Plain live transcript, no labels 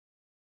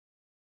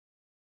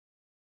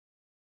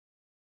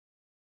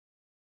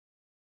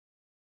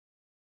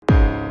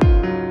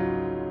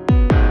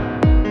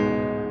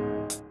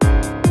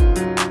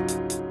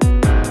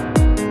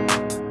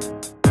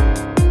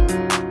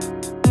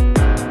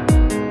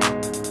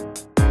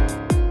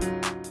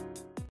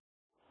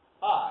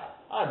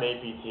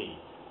A.P.T.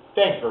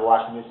 Thanks for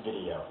watching this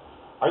video.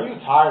 Are you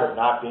tired of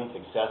not being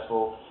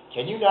successful?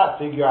 Can you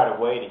not figure out a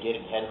way to get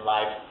ahead in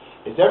life?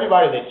 Is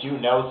everybody that you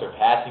know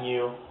surpassing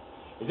you?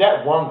 Is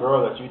that one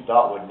girl that you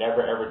thought would never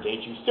ever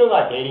date you still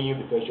not dating you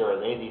because you're a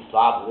lazy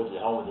slob who lives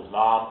at home with his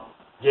mom?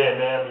 Yeah,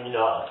 man, I mean,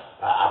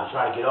 I've been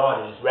trying to get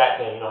on in this rap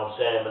thing, you know what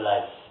I'm saying? But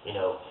like,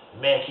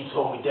 the man keeps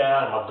holding me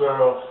down, my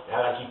girl, and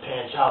I gotta keep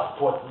paying child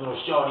support to little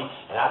shorty,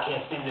 and I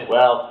can't seem to...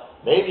 Well,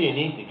 maybe you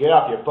need to get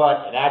off your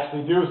butt and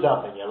actually do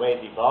something, you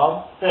lazy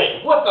bum.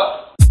 Hey, what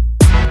the...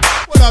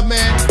 What up,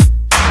 man?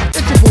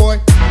 It's your boy,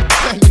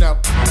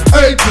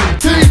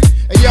 A.P.T.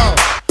 Hey, yo,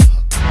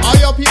 all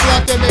y'all people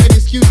out there making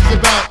excuses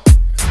about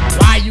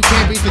why you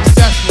can't be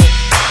successful,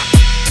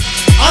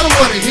 I don't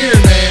want to hear,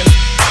 man.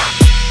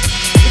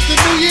 It's the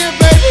new year,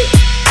 baby.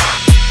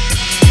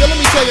 Yo, let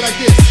me tell you like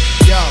this.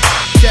 Yo,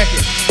 check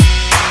it.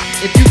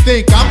 If you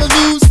think I'ma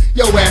lose,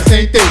 your ass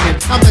ain't thinking.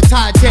 I'm the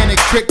Titanic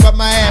trick, but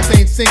my ass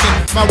ain't sinking.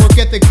 My work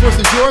ethic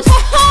versus yours?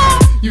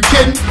 You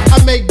kidding?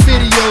 I make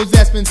videos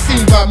that's been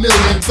seen by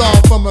millions, all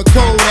from a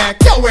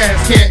Kodak. Your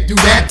ass can't do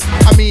that.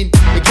 I mean,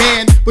 you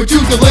can, but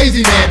you's a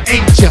lazy man,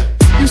 ain't ya?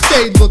 You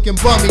stayed looking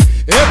bummy.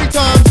 And every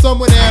time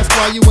someone asks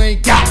why you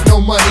ain't got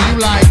no money, you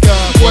like,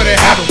 what had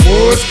happened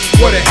was,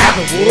 what had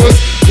happened was,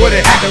 what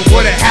had happened,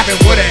 what had happened,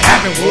 what had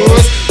happened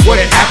was, what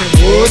had happened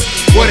was,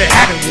 what had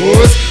happened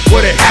was,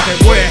 what had happened,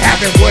 what had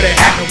happened, what had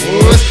happened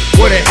was,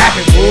 what had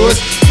happened was,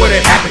 what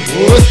had happened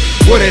was,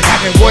 what had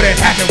happened, what had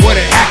happened, what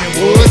had happened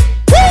was.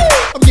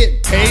 Woo! I'm getting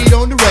paid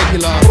on the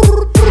regular.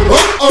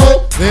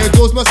 Uh-oh, there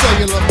goes my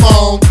cellular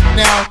phone.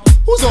 Now,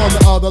 who's on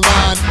the other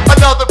line?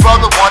 Another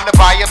brother wanting to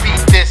buy a beat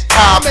this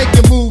time. I'm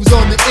making moves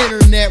on the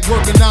internet,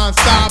 working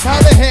non-stop.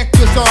 How the heck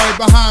you're sorry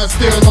behind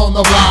still on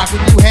the block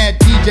when you had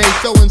DJ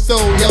so-and-so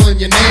yelling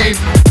your name?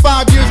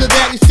 5 years of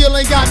that, you still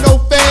ain't got no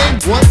fame?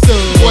 What's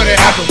up? What had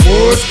happened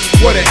was,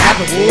 what had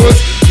happened was,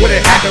 what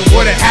had happened,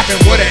 what had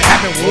happened, what had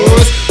happened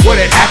was, what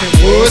had happened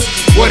was,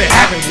 what had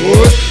happened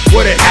was,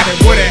 what had happened,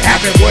 what had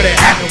happened, what had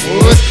happened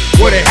was,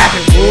 what had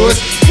happened was,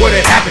 what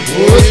had happened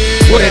was,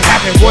 what had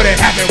happened, what had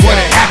happened, what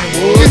had happened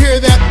was. You hear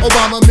that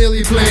Obama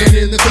Milli playing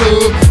in the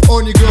club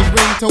on your girl's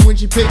ringtone when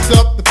she picks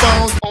up the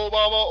phone?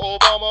 Obama,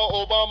 Obama,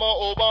 Obama,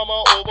 Obama,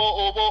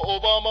 Obama,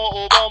 Obama,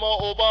 Obama,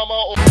 Obama.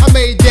 I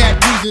made that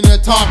using a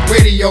talk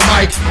radio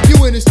mic.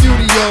 You in the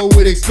studio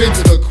with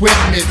expensive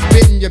equipment,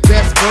 spitting your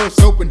best verse,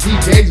 hoping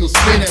DJs will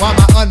spin it. While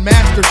my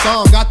unmastered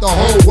song got the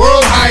whole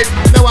world hype.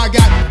 Now I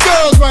got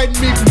girls writing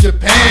me from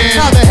Japan.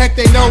 How the heck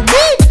they know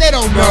me? They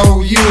don't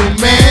know you,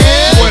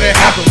 man. What had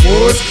happened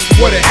was,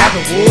 what had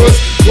happened was,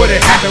 what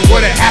had happened,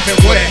 what had happened,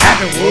 what had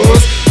happened was,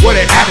 what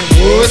had happened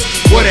was,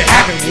 what had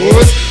happened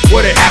was,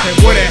 what had happened,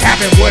 what had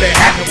happened, what had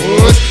happened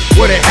was,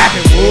 what had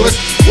happened was,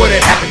 what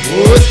had happened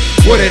was,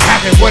 what had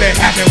happened, what had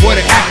happened, what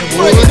had happened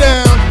was. Break it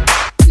down.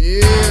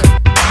 Yeah.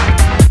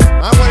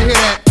 I wanna hear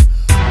that.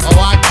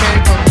 Oh, I came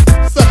from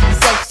such and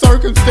such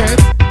circumstance.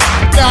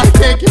 Now I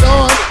can't get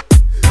on.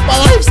 My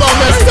life's all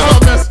messed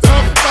up.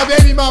 My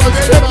baby mama's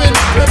tripping.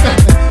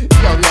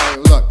 Yo,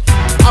 look.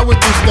 I went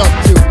through stuff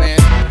too, man.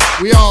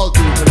 We all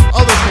do, but if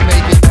others can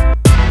make it,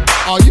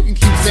 all you can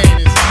keep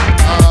saying is,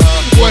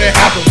 what had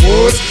happened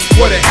was,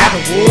 what had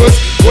happened was,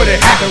 what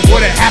had happened,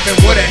 what had happened,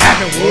 what had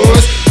happened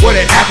was, what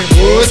had happened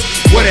was,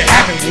 what had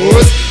happened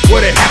was, what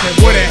had happened,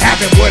 what had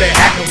happened, what had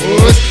happened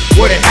was,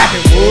 what had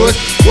happened was,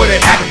 what had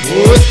happened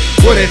was,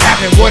 what had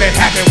happened, what had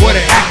happened, what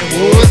had happened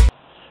was.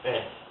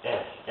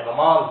 And my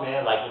mom's,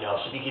 man, like,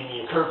 she be giving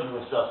me a curfew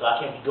and stuff, so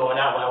I can't be going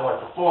out when I want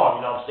to perform,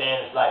 you know what I'm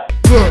saying? It's like,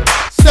 look,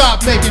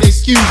 stop making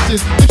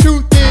excuses. The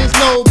truth is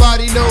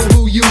nobody know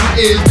who you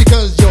is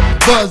because your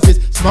buzz is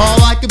small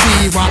like a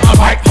bee while I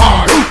bite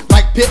hard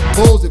like pit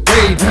bulls at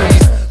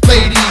rabies.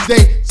 Ladies,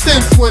 they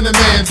sense when a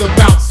man's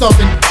about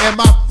something, and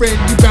my friend,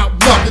 you bout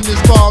nothing as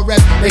far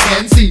as they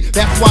can see.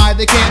 That's why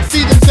they can't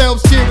see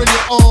themselves cheering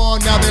you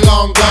on. Now they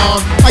long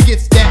gone. I get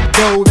that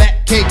dough,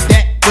 that cake,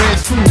 that bread,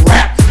 true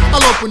rap. I'll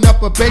open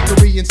up a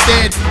bakery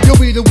instead. You'll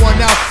be the one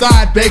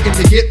outside begging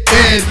to get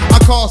fed. I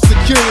call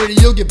security,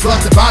 you'll get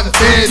busted by the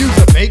feds. Use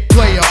a fake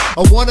player,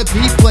 a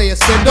wannabe player.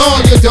 Spend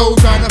all your dough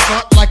trying to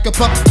front like a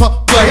pup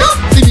player.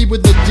 See me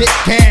with legit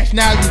cash,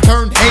 now you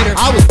turned hater.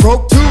 I was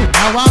broke too,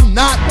 now I'm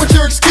not. What's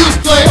your excuse,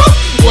 player?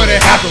 What had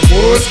happened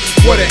was,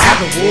 what had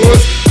happened was,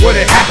 what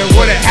had happened,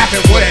 what had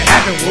happened, what had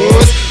happened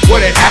was,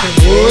 what had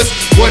happened was,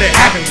 what had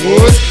happened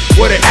was,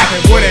 what had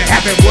happened, what had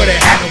happened, what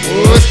had happened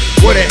was,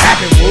 what had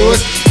happened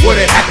was, what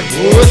had happened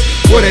was,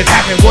 what had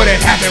happened, what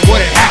had happened,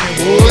 what had happened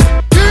was.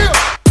 Yeah,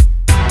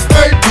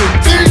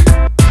 A.P.T.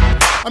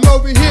 I'm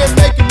over here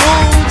making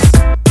moves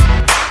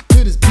to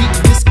this beat,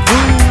 this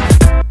groove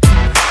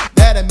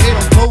that I made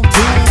on Pro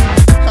Tools.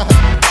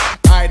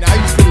 Alright, now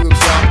you see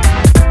what's up.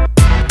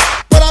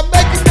 But I'm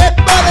making that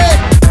money,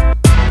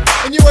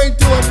 and you ain't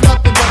doing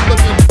nothing but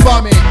looking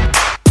bummy.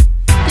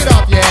 Get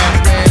off your ass,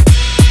 man.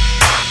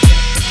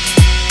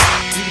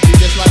 You can be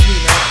just like me,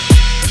 man.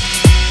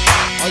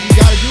 All you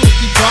gotta do is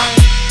keep trying.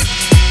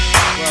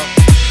 Well,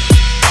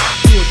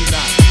 do or do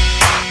not.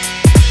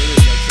 There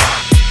is no try.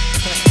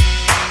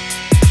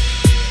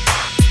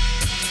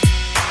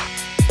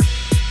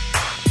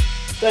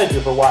 Thank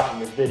you for watching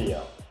this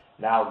video.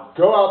 Now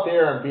go out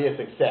there and be a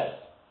success.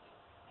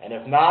 And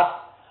if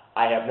not,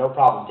 I have no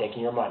problem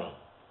taking your money.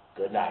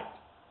 Good night.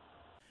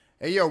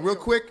 Hey yo, real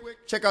quick,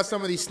 check out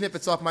some of these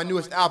snippets off my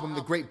newest album,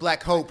 The Great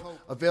Black Hope,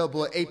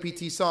 available at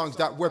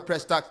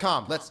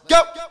aptsongs.wordpress.com. Let's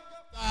go!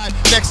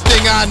 Next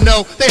thing I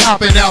know, they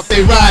hopping out,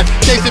 they ride,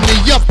 chasing me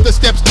up the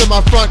steps to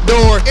my front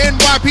door.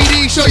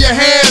 NYPD, show your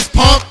hands,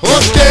 punk.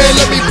 Okay,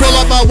 let me pull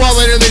up my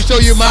wallet and then show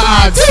you my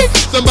ID.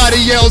 Somebody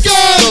yells,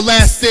 the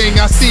last thing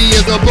I see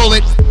is a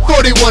bullet,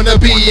 41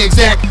 to be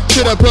exact.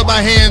 Should have put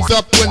my hands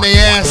up when they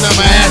asked, now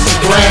my ass is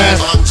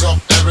grass. Hands up,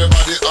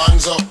 everybody,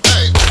 hands up,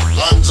 hey.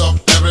 Hands up,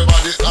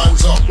 everybody,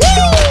 hands up.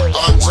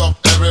 Hands up,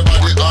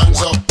 everybody, hands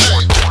up,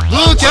 hey.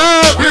 Look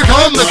out, here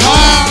come the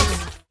cops.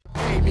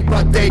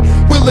 But they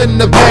willing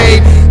to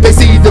pay. They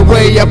see the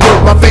way I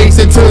put my face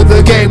into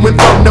the game. Went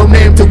from no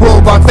name to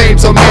worldwide fame.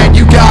 So man,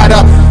 you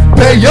gotta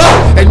pay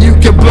up, and you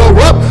can blow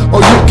up,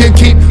 or you can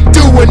keep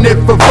doing it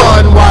for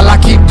fun while I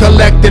keep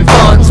collecting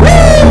funds. Woo!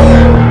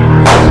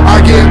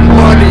 I get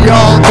money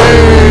all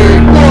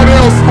day. What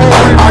else,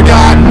 boy? I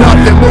got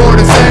nothing more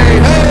to say.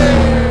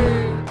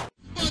 Hey.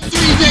 3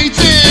 days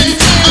in,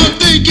 I'm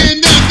thinking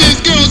that this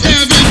girl's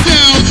having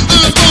down.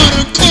 I bought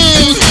her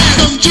clothes,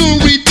 some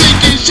jewelry,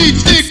 thinking she'd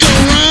stick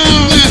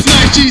around. Last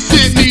night she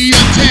sent me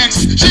a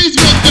text. She's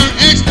with her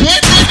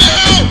ex-boyfriend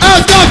now.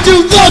 I thought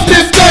you loved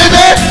it,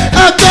 baby.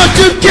 I thought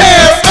you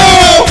cared.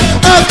 Oh,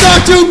 I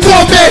thought you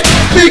want me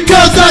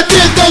because I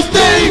did those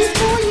things.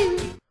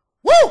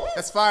 Woo!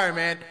 That's fire,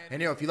 man.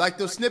 And if you like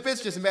those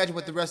snippets, just imagine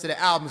what the rest of the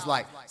album's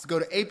like. So go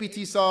to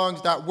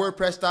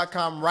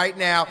aptsongs.wordpress.com right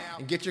now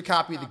and get your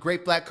copy of The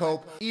Great Black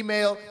Hope.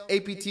 Email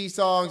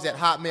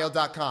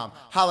aptsongs@hotmail.com.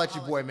 Holla at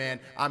your boy, man.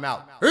 I'm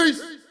out.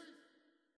 Peace!